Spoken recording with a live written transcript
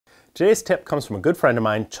Today's tip comes from a good friend of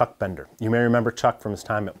mine, Chuck Bender. You may remember Chuck from his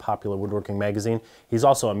time at Popular Woodworking magazine. He's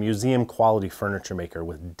also a museum quality furniture maker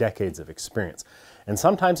with decades of experience. And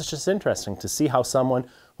sometimes it's just interesting to see how someone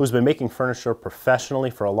who's been making furniture professionally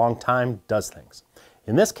for a long time does things.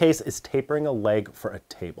 In this case, it's tapering a leg for a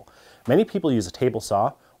table. Many people use a table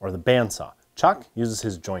saw or the bandsaw. Chuck uses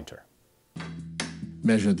his jointer.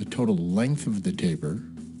 Measure the total length of the taper,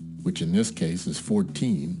 which in this case is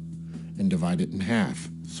 14, and divide it in half.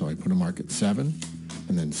 So I put a mark at 7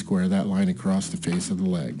 and then square that line across the face of the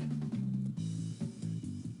leg.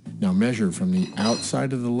 Now measure from the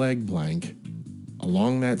outside of the leg blank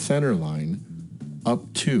along that center line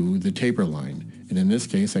up to the taper line. And in this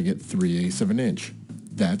case I get 3/8 of an inch.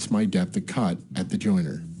 That's my depth of cut at the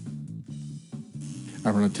joiner.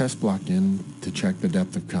 I run a test block in to check the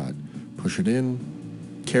depth of cut. Push it in,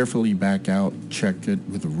 carefully back out, check it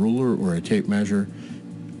with a ruler or a tape measure,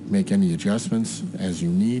 make any adjustments as you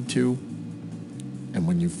need to, and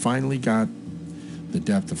when you finally got the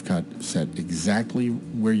depth of cut set exactly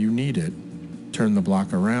where you need it, turn the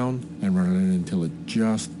block around and run it until it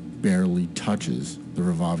just barely touches the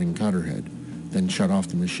revolving cutter head. Then shut off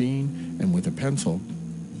the machine, and with a pencil,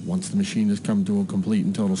 once the machine has come to a complete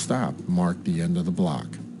and total stop, mark the end of the block.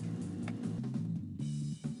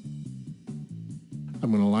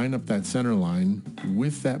 I'm going to line up that center line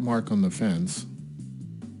with that mark on the fence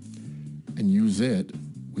and use it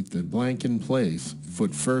with the blank in place,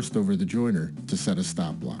 foot first over the joiner, to set a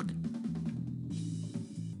stop block.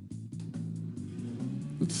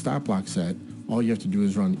 With the stop block set, all you have to do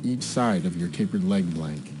is run each side of your tapered leg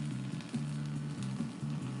blank.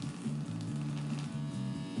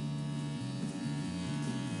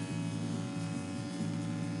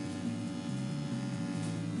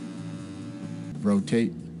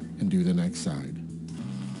 Rotate and do the next side.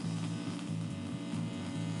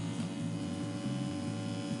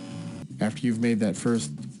 After you've made that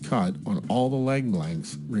first cut on all the leg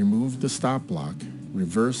blanks, remove the stop block,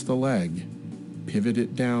 reverse the leg, pivot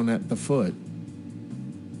it down at the foot,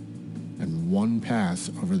 and one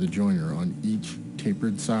pass over the joiner on each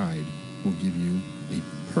tapered side will give you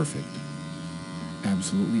a perfect,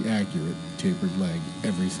 absolutely accurate tapered leg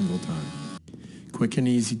every single time. Quick and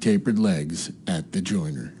easy tapered legs at the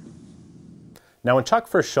joiner. Now when Chuck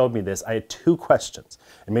first showed me this, I had two questions,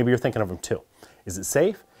 and maybe you're thinking of them too. Is it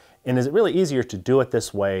safe? And is it really easier to do it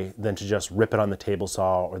this way than to just rip it on the table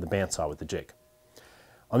saw or the bandsaw with the jig?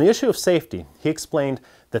 On the issue of safety, he explained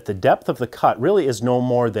that the depth of the cut really is no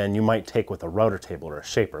more than you might take with a router table or a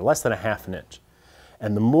shaper, less than 1/2 inch.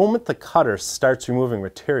 And the moment the cutter starts removing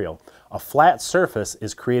material, a flat surface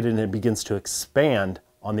is created and it begins to expand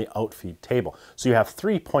on the outfeed table. So you have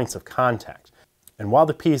 3 points of contact. And while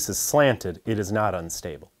the piece is slanted, it is not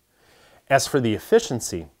unstable. As for the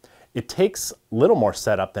efficiency, it takes little more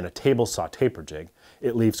setup than a table saw taper jig.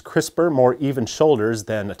 It leaves crisper, more even shoulders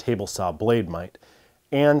than a table saw blade might,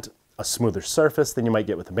 and a smoother surface than you might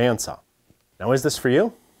get with a bandsaw. Now is this for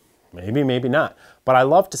you? Maybe, maybe not. But I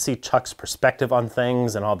love to see Chuck's perspective on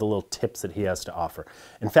things and all the little tips that he has to offer.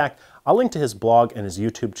 In fact, I'll link to his blog and his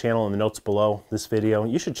YouTube channel in the notes below this video.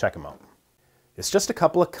 You should check him out. It's just a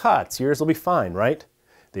couple of cuts. Yours will be fine, right?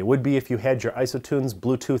 They would be if you had your IsoTunes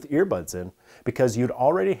Bluetooth earbuds in, because you'd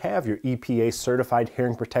already have your EPA certified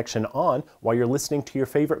hearing protection on while you're listening to your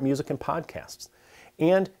favorite music and podcasts.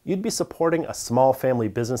 And you'd be supporting a small family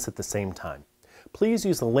business at the same time. Please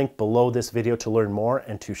use the link below this video to learn more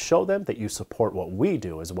and to show them that you support what we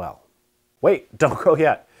do as well. Wait, don't go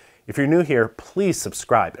yet. If you're new here, please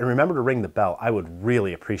subscribe and remember to ring the bell. I would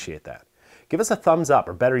really appreciate that. Give us a thumbs up,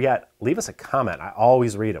 or better yet, leave us a comment. I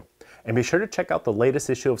always read them. And be sure to check out the latest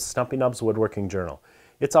issue of Stumpy Nubs Woodworking Journal.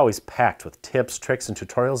 It's always packed with tips, tricks, and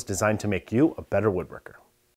tutorials designed to make you a better woodworker.